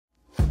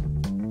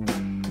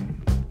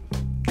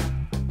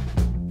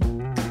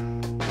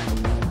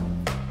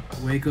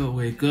wake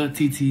up,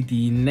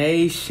 TTD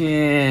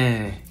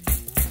Nation.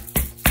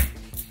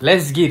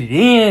 Let's get it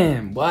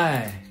in,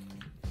 boy.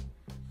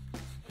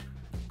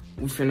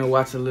 We finna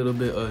watch a little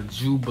bit of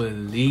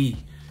Jubilee,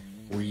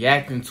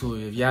 reacting to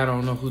it. If y'all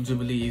don't know who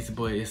Jubilee is,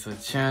 but it's a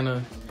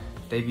channel.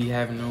 They be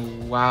having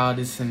the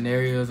wildest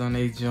scenarios on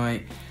their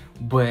joint.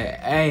 But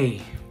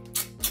hey,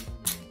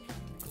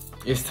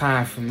 it's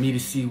time for me to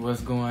see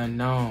what's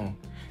going on.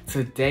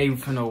 Today we're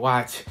finna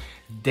watch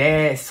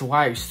Dad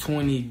swipes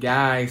 20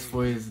 guys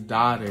for his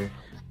daughter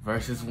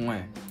versus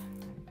 1.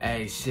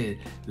 Hey, shit,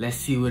 let's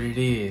see what it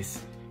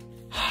is.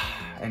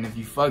 And if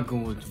you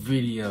fucking with the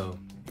video,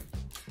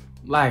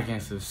 like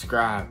and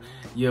subscribe.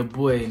 Your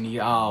boy need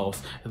all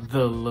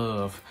the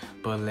love,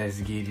 but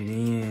let's get it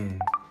in.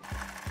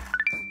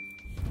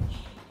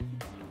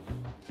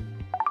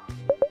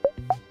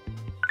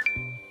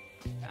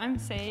 I'm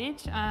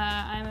Sage.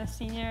 I'm a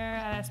senior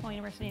at a small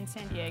university in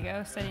San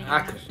Diego studying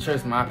I could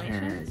trust my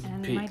parents.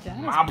 And Pick my dad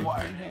my is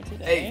boy. here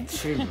today. Hey,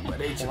 tripping, but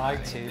they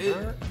Like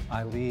Tabor,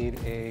 I lead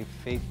a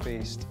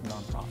faith-based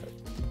nonprofit.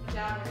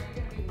 Dad, what are you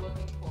going to be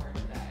looking for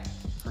today?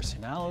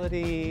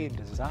 Personality,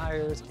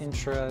 desires,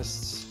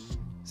 interests,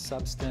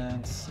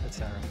 substance,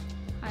 etc.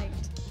 Height.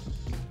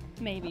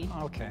 Maybe.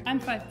 Okay. I'm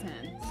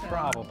 5'10", so.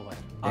 Probably.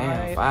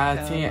 Damn,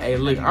 5'10". Hey,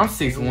 look, I'm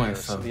 6'1",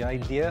 so the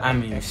idea I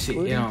mean, shit,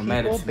 it don't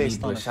matter to me,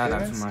 based on but shout out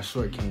to appearance my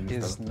short kings,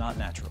 is though. not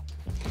natural.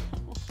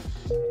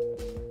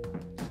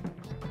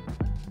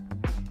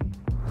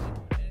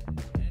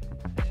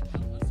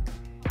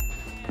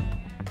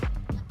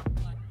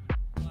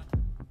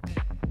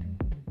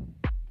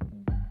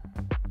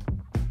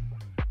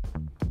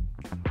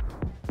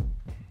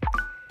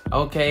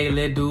 Okay,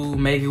 let dude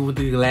make it with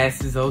the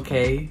glasses,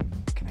 okay.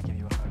 Can I give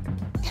you a hug?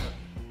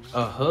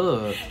 A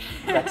hug?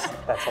 That's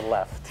a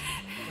left.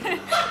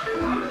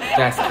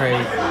 That's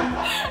crazy.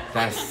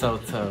 That's so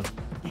tough.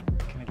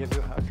 Can I give you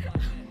a hug?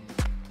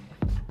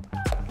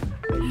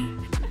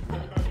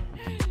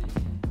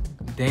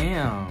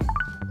 Damn.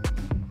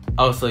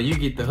 Oh, so you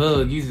get the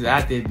hug, you just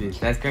out there, bitch.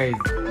 That's crazy.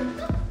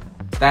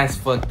 That's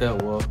fucked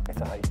up, Wolf.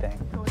 It's a height thing.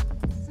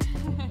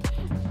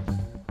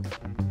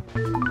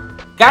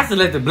 Got to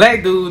let the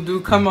black dude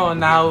do. Come on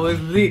now, it's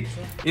lit.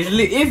 It's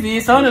lit.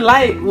 It's only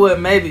like what,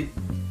 maybe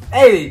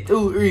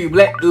 83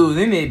 black dudes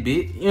in that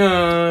bitch. You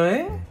know what I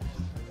mean?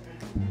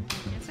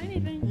 Can't say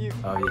anything.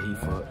 Oh yeah, he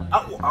fucked.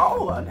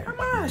 Oh, never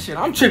mind. Shit,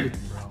 I'm tripping.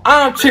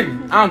 I'm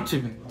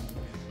tripping.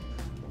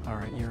 All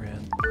right, you're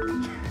in.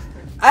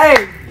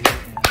 Hey,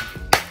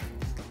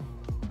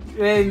 you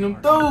letting them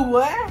through, boy.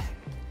 Yeah.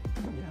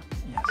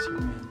 Yes, you're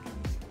in.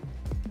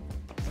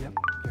 Yep.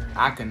 You're in.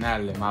 I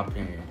cannot let my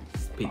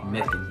parents pick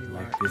nothing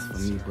like this for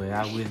me, but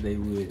I wish they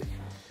would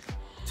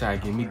try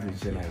to get me through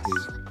shit like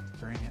this.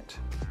 Bring it.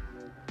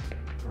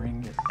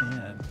 Bring it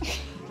in.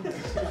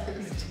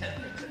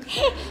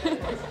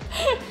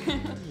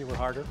 You were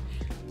harder.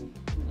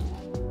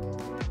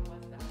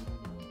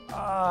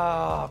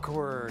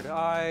 Awkward.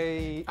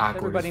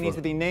 Everybody needs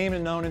to be named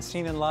and known and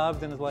seen and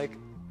loved, and it's like,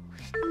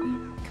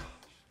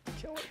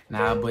 kill it.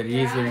 Nah, but it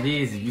is what it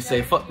is. If you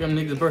say fuck them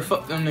niggas, bro,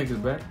 fuck them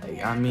niggas, bro.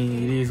 Hey, I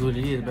mean, it is what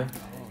it is, bro.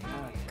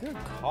 Good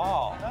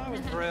call. That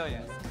was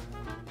brilliant.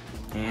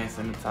 Hand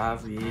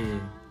sanitizer, yeah.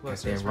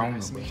 That's that wrong,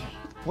 bro.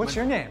 What's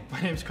your name?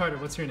 My name's Carter.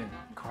 What's your name?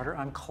 Carter,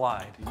 I'm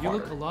Clyde. You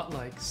look a lot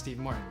like Steve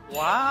Martin.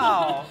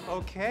 Wow.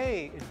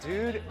 Okay,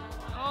 dude.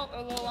 Oh,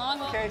 a little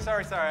long. Okay,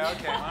 sorry.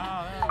 Okay.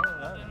 Wow.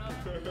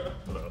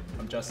 Hello,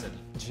 I'm Justin.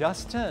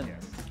 Justin.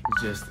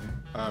 Justin.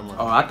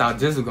 Oh, I thought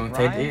Justin was gonna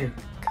take it in.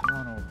 Come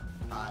on over.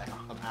 Hi,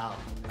 I'm Al.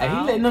 Hey, he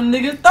letting them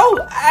niggas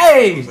throw.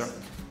 Hey!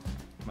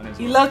 My name's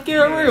He lucky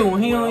a real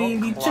one. He don't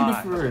even be tripping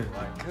Clyde. for real.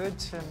 Good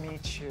to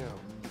meet you.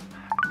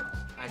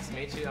 Nice to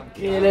meet you. I'm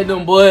Yeah, let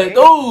them boys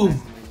through.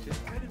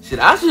 Shit,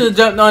 I should have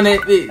jumped on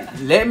that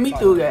bitch. Let me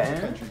through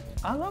that,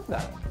 I love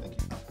that.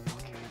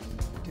 Okay.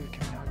 Dude,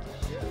 come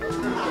here.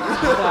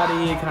 This out of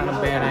here kind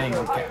of bad. I ain't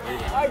gonna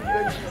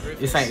care.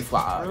 This ain't for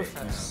all that.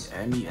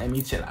 Let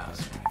me chill out.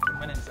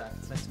 My name's Zach.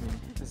 It's nice to meet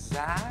you.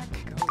 Zach,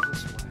 go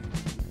this way.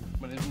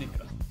 My name's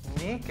Nico.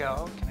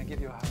 Nico, can I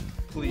give you a hug?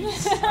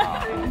 Please.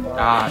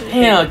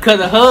 Damn, cause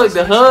the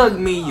hug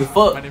me, you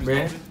fuck, My name's bruh.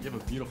 Melvin. You have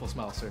a beautiful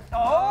smile, sir.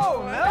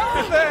 Oh,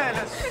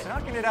 Melvin!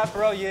 Sucking it up,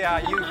 bro.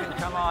 Yeah, you can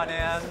come on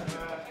in.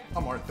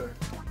 I'm Arthur.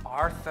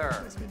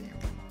 Arthur.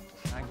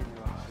 Can I give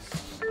you a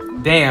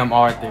hug? Damn,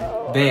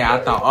 Arthur. Damn,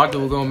 I thought Arthur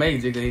was gonna make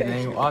it because his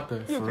name was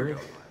Arthur, for real.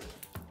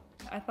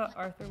 I thought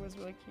Arthur was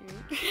really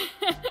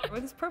cute.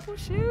 With his purple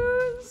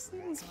shoes,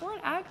 his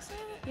foreign accent.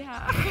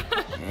 Yeah.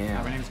 My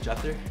Damn. name's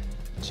Jether.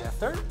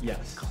 Jether?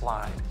 Yes.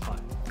 Clyde. Hi.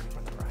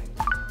 From the right.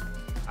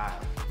 Hi,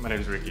 my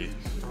name's Ricky.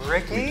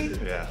 Ricky?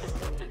 Yeah.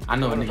 I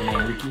know a nigga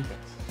named Ricky.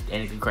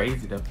 Anything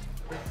crazy though.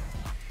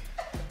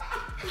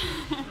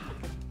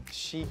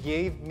 She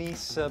gave me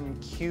some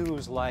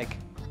cues like,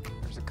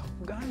 there's a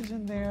couple guys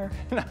in there.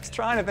 And I was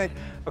trying to think,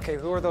 okay,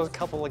 who are those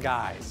couple of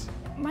guys?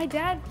 My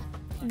dad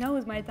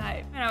knows my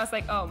type. And I was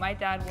like, oh, my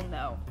dad will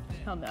know.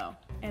 He'll know.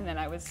 And then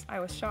I was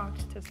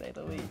shocked, to say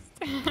the least.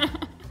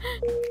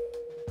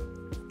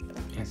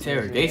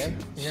 Interrogation.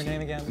 Your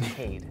name again?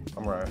 Cade.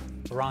 I'm Ryan.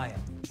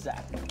 Ryan.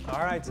 Zach. All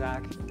right,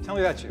 Zach. Tell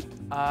me about you.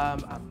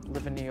 I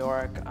live in New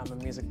York. I'm a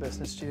music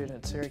business student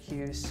at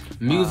Syracuse.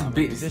 Music I'm a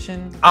business.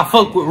 musician. I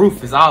fuck with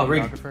Rufus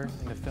already. Photographer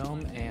in the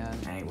film, and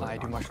I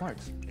do martial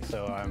arts.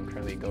 So I'm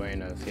currently going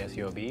to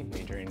CSUOB,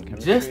 majoring in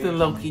chemistry. Just the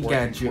low-key guy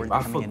Working drip. toward I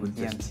becoming fuck with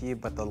an this.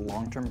 EMT, but the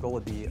long-term goal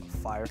would be a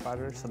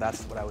firefighter. So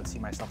that's what I would see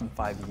myself in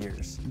 5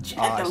 years. Just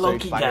the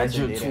low-key guy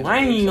drip too. I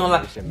ain't gonna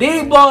lie.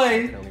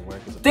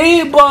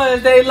 These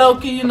boys, they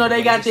low-key, you know,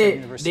 they got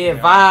that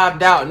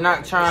vibed out,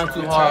 not trying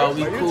too hard.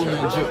 We cool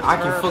and drip. I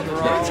can fuck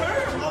with that.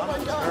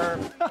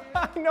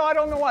 No, I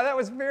don't know why. That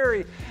was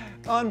very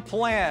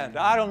unplanned.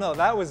 I don't know.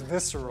 That was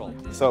visceral.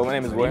 So my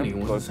name is William.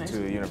 Anyone Goes say to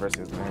the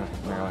University of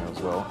Maryland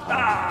as well.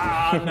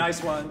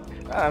 Nice one.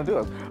 I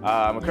do.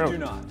 I'm a You colonel. do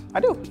not. I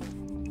do.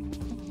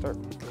 Third.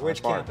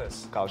 Which College Park.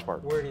 campus? College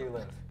Park. Where do you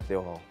live?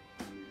 Dale Hall.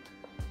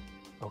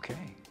 Okay.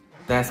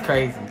 That's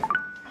crazy.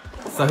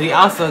 So he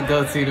also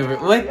go to the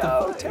what the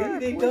fuck?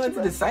 They go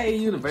to the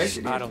same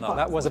university. I don't know.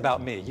 That was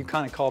about me. You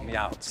kind of called me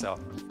out, so.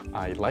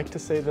 I'd like to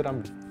say that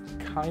I'm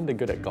kind of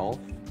good at golf,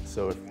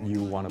 so if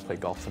you want to play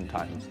golf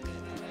sometimes,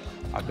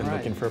 I've been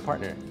looking for a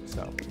partner,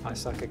 so. I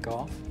suck at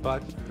golf,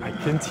 but I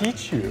can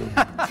teach you.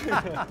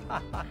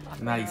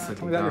 Nice.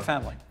 tell me about your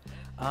family.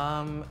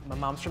 My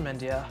mom's from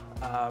India.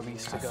 We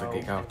used to I go suck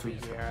at golf, every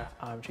too. year.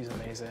 She's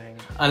amazing.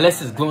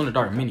 Unless it's glow in the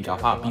dark mini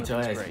golf, I'll A lot beat your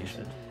of ass.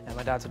 inspiration. And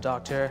my dad's a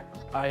doctor.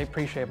 I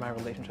appreciate my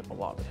relationship a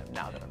lot with him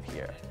now that I'm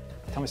here.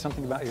 Tell me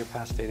something about your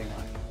past dating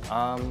life.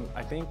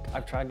 I think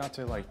I've tried not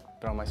to like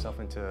throw myself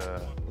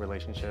into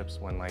relationships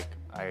when like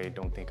I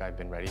don't think I've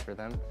been ready for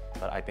them.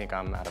 But I think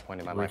I'm at a point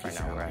in my life right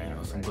now where I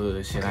am. Some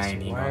bullshit. I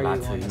ain't even Why gonna are lie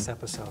you to on you. this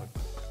episode?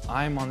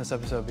 I'm on this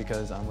episode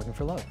because I'm looking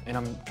for love, and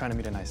I'm trying to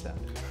meet a nice dad.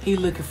 He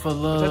looking for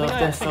love.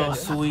 That's so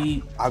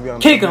sweet. I'll be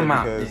honest Kick with him you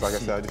out. because, like I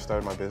said, I just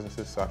started my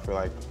businesses, so I feel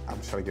like I'm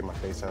just trying to get my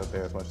face out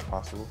there as much as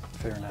possible.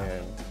 Fair enough.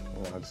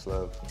 And I just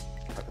love.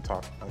 I can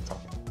talk.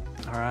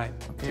 All right.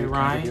 Okay, Can I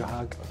Ryan. give you a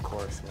hug? Of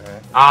course,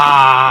 man.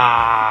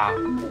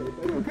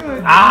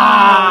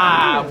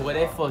 Boy,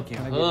 that fucking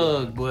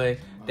hug, boy.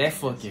 That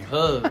fucking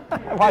hug.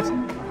 Watch.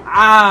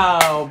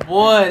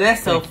 Boy,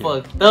 that's so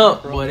fucked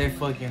up, boy. That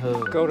fucking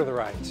hug. Go to the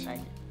right.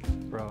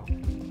 Bro,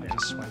 I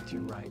just swiped you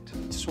right.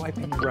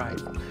 Swiping you right.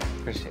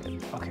 Appreciate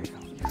it. Okay, go.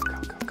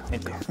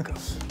 Thank you. Go.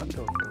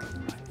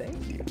 Right.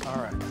 Thank you. All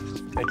right.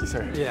 Thank you,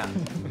 sir. Yeah.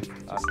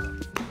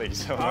 Thank you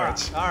so All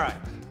much. right. All right.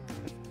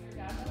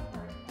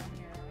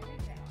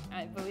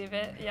 I believe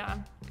it, yeah.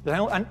 Did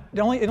I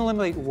only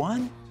eliminate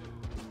one?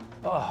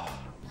 Oh,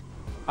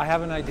 I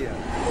have an idea.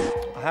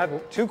 I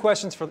have 2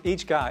 questions for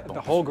each guy, the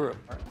whole group.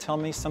 Tell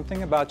me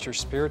something about your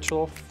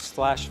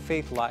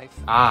spiritual/faith life.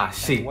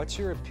 Shit. What's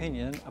your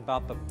opinion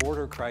about the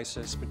border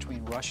crisis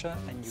between Russia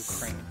and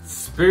Ukraine?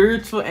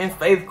 Spiritual and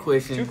faith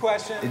question. 2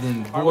 questions. And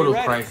then Are we border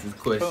ready? crisis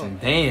question. Boom.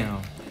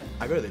 Damn.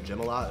 I go to the gym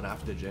a lot, and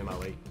after the gym, I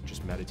like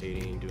just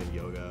meditating, doing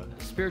yoga.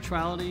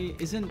 Spirituality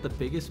isn't the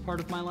biggest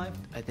part of my life.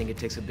 I think it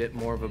takes a bit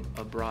more of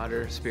a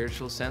broader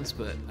spiritual sense,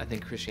 but I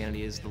think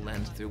Christianity is the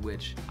lens through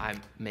which I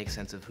make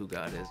sense of who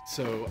God is.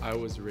 So I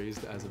was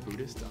raised as a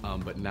Buddhist,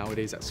 but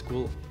nowadays at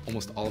school,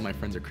 almost all of my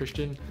friends are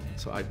Christian,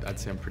 so I'd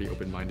say I'm pretty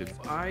open-minded.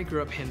 I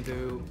grew up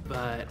Hindu,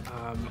 but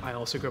I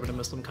also grew up in a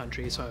Muslim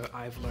country, so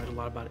I've learned a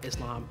lot about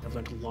Islam. I've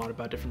learned a lot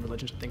about different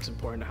religions. I think it's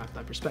important to have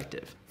that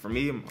perspective. For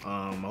me,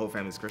 my whole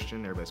family's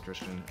Christian. Everybody's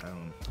Christian.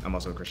 I'm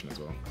also a Christian as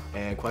well.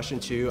 And question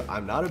 2,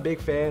 I'm not a big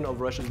fan of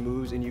Russia's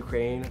moves in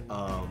Ukraine.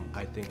 I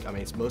mean,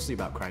 it's mostly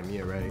about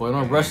Crimea, right? Boy,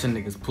 them Russian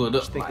niggas pulled I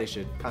up. just think like, they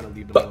should kind of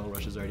leave them alone.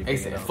 Russia's already They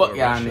big said, enough. fuck But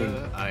y'all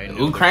Russia, I niggas.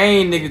 know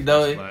Ukraine the niggas,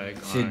 though. flag,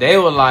 Shit, I they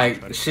were try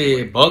like, to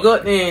shit, bug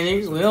up then,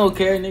 niggas. We don't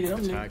care, nigga. Them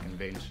attack niggas, and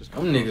invade, it's just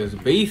them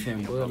niggas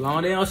beefing, boy. As long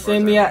as they don't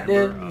send me out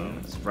there.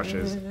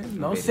 Russia's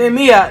Don't send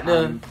me out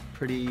there.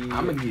 Pretty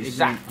I'ma get ignorant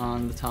shot.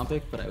 on the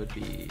topic, but I would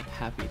be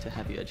happy to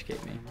have you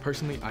educate me.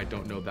 Personally, I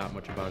don't know that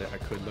much about it. I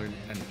could learn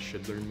and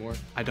should learn more.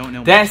 I don't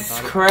know That's much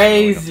about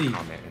crazy.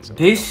 it.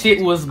 This shit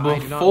was I do not know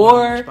much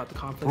before about the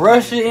conflict.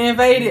 Russia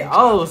invaded.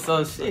 Oh,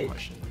 so shit.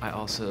 I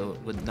also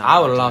would not. I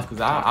would have like lost to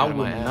because I talk out of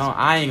my wouldn't ass. know.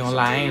 I ain't gonna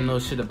lie, I ain't know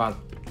shit about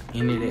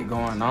any of that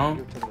going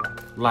on.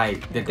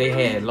 Like that they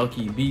had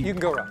low-key beef You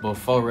can go right.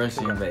 before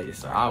Russia invaded.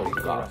 So I was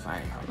lost. I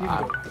ain't gonna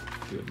lie.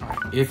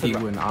 If he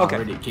wouldn't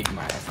already kick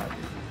my ass out there.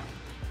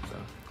 So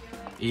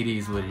it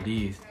is what it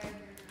is.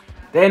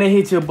 Then they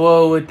hit your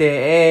boy with that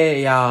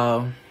ad,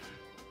 y'all.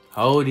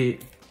 Hold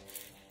it.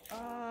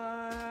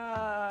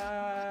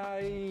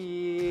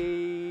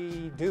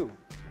 I do.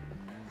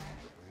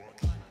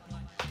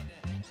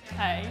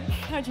 Hi,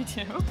 how'd you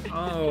do?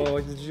 Oh,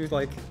 did you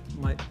like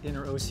my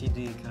inner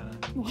OCD kind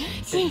of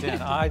kicked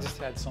in? I just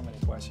had so many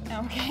questions.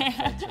 Okay.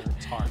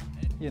 It's hard.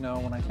 You know,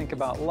 when I think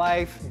about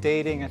life,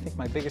 dating, I think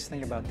my biggest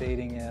thing about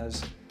dating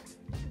is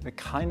the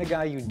kind of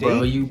guy you date.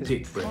 Bro, you is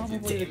pick, bro. probably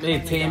the They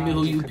kind of tell me guy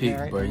who you could pick,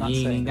 marry. bro. I'm not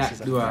You saying ain't this got is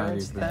to a do all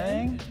parent's this, bro.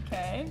 thing,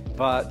 Okay.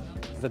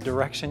 but the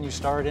direction you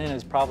start in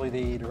is probably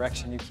the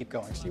direction you keep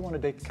going. So you want to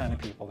date the kind of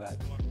people that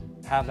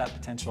have that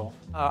potential.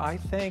 I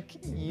think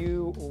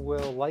you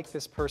will like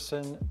this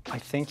person. I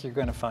think you're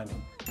going to find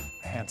him.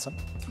 I handsome.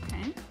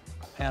 Okay.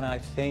 And I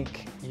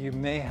think you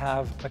may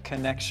have a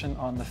connection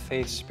on the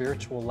faith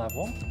spiritual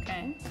level.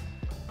 Okay.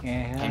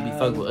 And Can't be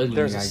fucked with ugly,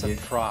 there's a I guess.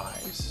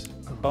 surprise,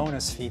 a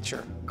bonus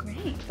feature.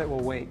 Great. That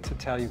will wait to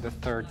tell you the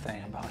third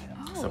thing about him.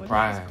 Oh,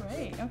 Surprise. That's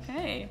great.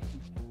 Okay.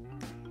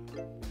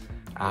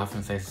 I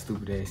often say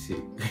stupid ass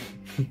shit.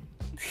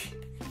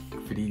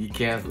 For you get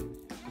canceled.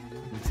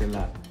 Chill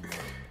out.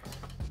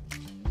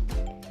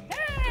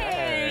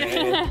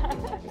 Hey!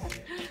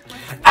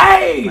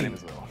 Hey! My name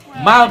is Will.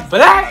 My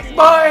black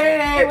boy in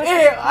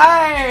it.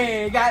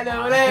 Hey, got the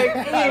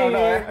black I don't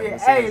know. in.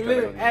 Hey,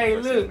 look. Hey,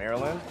 look.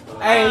 Maryland.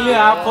 Hey, look.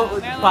 I put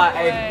with the pot.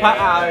 Hey, pot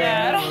out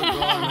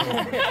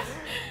here.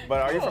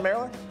 But are you from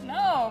Maryland?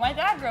 No, my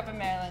dad grew up in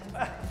Maryland.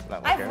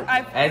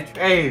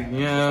 Hey, you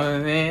know what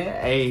I'm saying?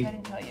 Hey. I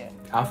didn't tell you.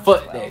 I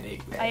fucked that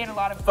nigga. I ate a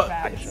lot of Fuck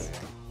bags.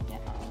 Yeah.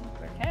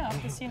 Okay, I'll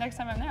have to see you next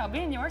time I'm there. I'll be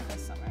in New York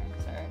this summer,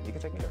 sir. You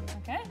can take me there.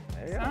 Okay.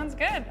 There you go. Sounds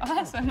good.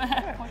 Awesome.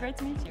 Well, great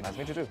to meet you. Nice to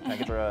meet you too. Can I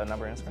get your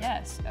number and Instagram?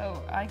 Yes.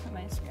 Oh, I put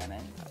my Instagram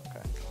in.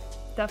 Okay.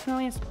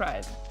 Definitely a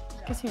surprise.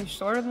 Because he was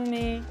shorter than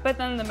me, but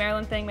then the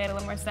Maryland thing made a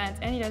little more sense,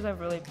 and he does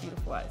have really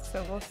beautiful eyes,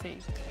 so we'll see. You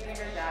think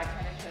your dad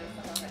kind of chose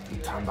someone that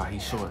You talking about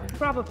he's shorter?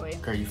 Probably.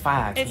 Girl, you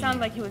 5'10". It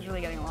sounded like he was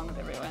really getting along with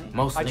everyone.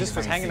 Most I just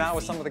was niggas ain't hanging out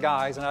with 6 some of the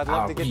guys, and I'd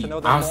love to get to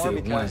know I'm them more 6'1".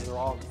 because they're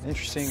all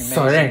interesting, amazing,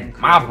 So that ain't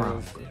my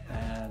creative,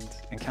 and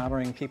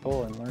encountering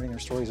people and learning their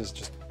stories is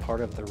just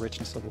part of the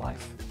richness of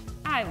life.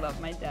 I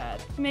love my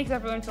dad. He makes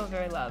everyone feel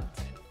very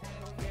loved.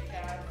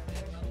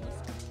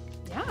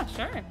 Yeah,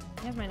 sure.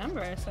 He has my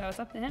number, so it's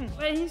up to him.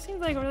 But he seems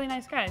like a really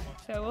nice guy,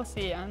 so we'll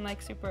see. I'm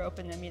like super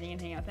open to meeting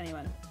and hanging out with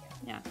anyone.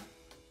 Yeah.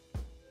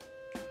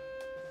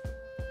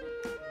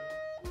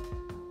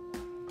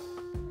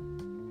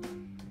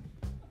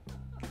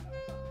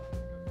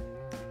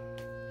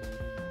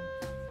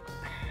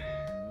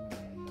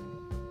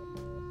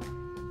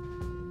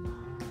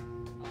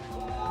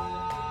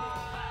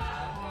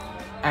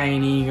 I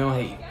ain't even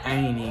gonna hate. I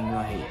ain't even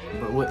gonna hate.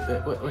 But what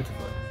the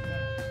fuck?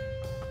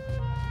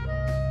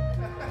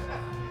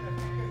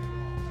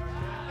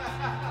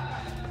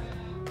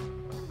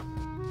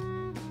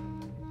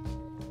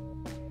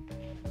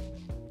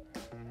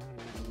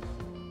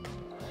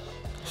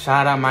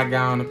 Shout out my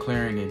guy on the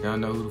clarinet. Don't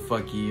know who the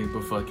fuck he is,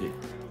 but fuck it.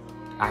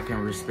 I can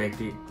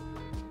respect it.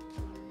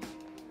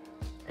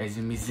 As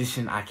a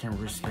musician, I can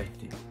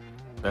respect it.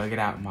 Bug it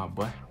out, my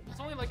boy.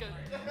 It's only like a...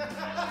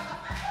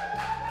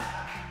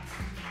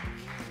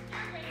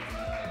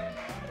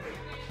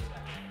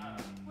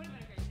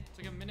 It's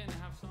like a minute and a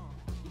half song.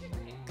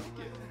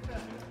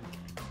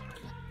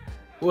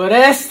 Well,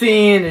 that's the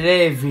end of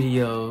that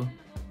video.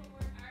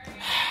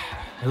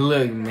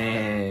 Look,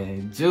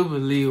 man,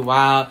 Jubilee,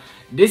 wow.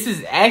 This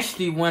is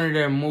actually one of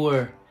their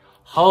more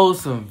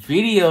wholesome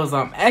videos.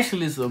 I'm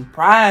actually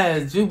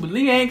surprised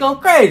Jubilee ain't go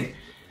crazy.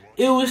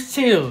 It was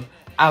chill.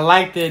 I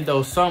liked it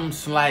though, something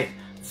slight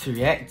to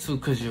react to,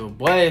 cause your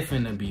boy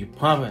finna be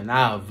pumping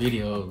out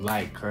videos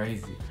like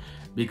crazy.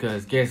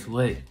 Because guess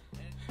what?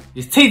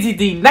 It's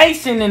TTD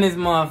Nation in this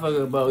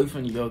motherfucker, bro. We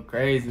finna go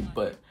crazy,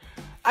 but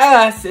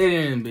I said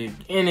in the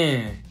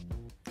beginning,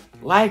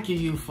 like if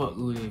you fuck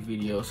with this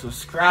video,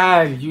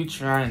 subscribe if you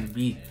trying to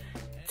be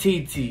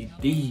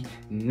TTD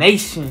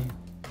Nation,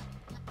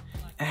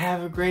 and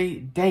have a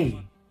great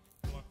day.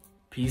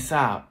 Peace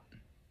out.